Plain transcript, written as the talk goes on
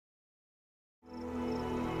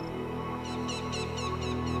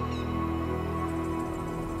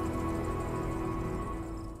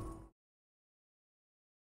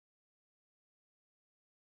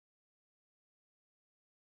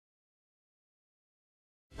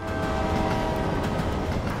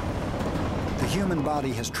human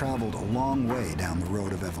body has traveled a long way down the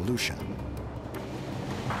road of evolution.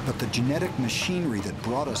 But the genetic machinery that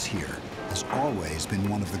brought us here has always been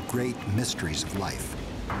one of the great mysteries of life.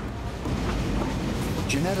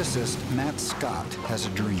 Geneticist Matt Scott has a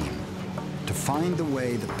dream: to find the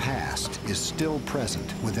way the past is still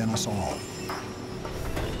present within us all.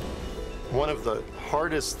 One of the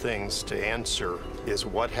hardest things to answer is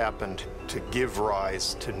what happened to give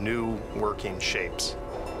rise to new working shapes.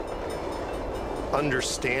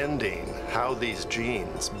 Understanding how these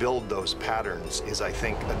genes build those patterns is, I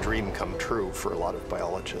think, a dream come true for a lot of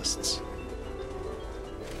biologists.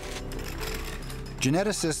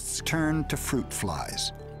 Geneticists turn to fruit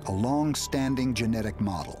flies, a long-standing genetic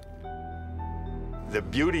model. The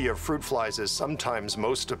beauty of fruit flies is sometimes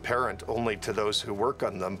most apparent only to those who work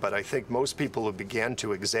on them, but I think most people who began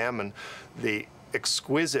to examine the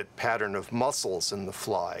exquisite pattern of muscles in the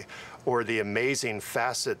fly, or the amazing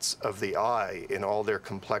facets of the eye in all their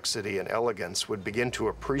complexity and elegance, would begin to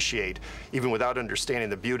appreciate, even without understanding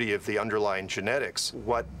the beauty of the underlying genetics,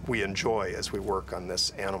 what we enjoy as we work on this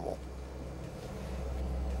animal.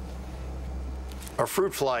 Our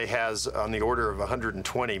fruit fly has on the order of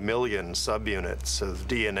 120 million subunits of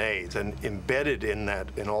DNA, and embedded in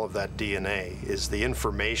all of that DNA is the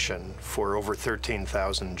information for over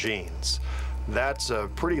 13,000 genes. That's a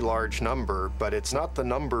pretty large number, but it's not the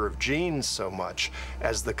number of genes so much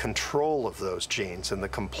as the control of those genes and the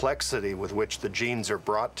complexity with which the genes are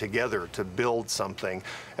brought together to build something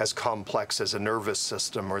as complex as a nervous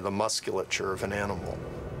system or the musculature of an animal.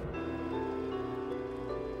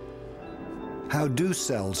 How do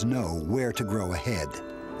cells know where to grow a head,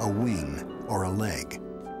 a wing, or a leg?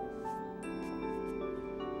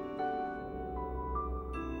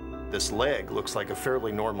 This leg looks like a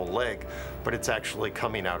fairly normal leg, but it's actually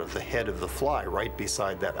coming out of the head of the fly, right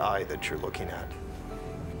beside that eye that you're looking at.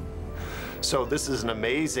 So this is an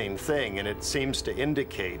amazing thing, and it seems to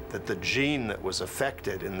indicate that the gene that was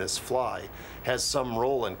affected in this fly has some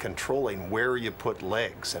role in controlling where you put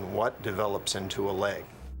legs and what develops into a leg.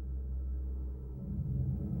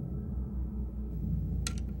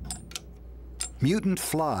 Mutant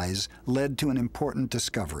flies led to an important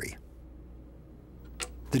discovery.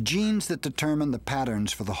 The genes that determine the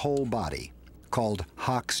patterns for the whole body, called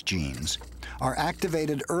Hox genes, are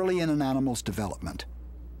activated early in an animal's development.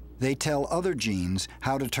 They tell other genes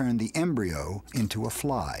how to turn the embryo into a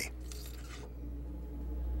fly.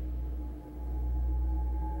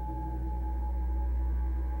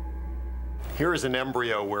 Here is an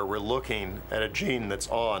embryo where we're looking at a gene that's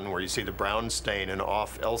on, where you see the brown stain, and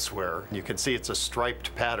off elsewhere. You can see it's a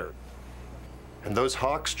striped pattern. And those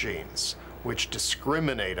Hox genes, which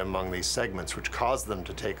discriminate among these segments, which cause them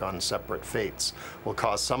to take on separate fates, will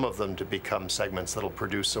cause some of them to become segments that'll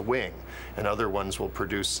produce a wing, and other ones will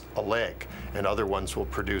produce a leg, and other ones will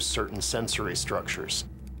produce certain sensory structures.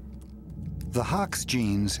 The Hox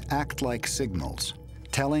genes act like signals,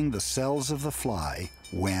 telling the cells of the fly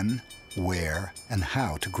when, where, and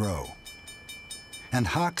how to grow. And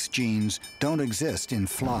Hox genes don't exist in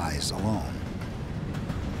flies alone.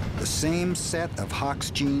 The same set of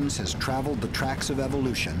Hox genes has traveled the tracks of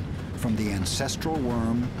evolution from the ancestral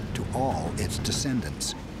worm to all its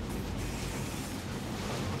descendants.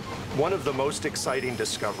 One of the most exciting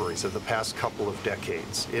discoveries of the past couple of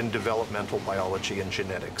decades in developmental biology and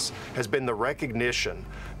genetics has been the recognition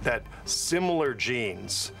that similar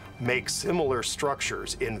genes make similar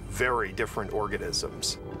structures in very different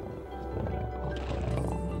organisms.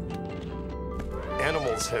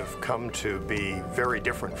 Animals have come to be very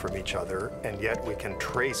different from each other, and yet we can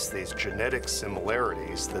trace these genetic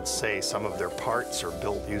similarities that say some of their parts are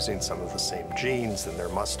built using some of the same genes, and there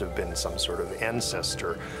must have been some sort of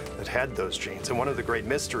ancestor that had those genes. And one of the great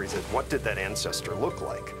mysteries is, what did that ancestor look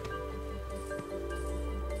like?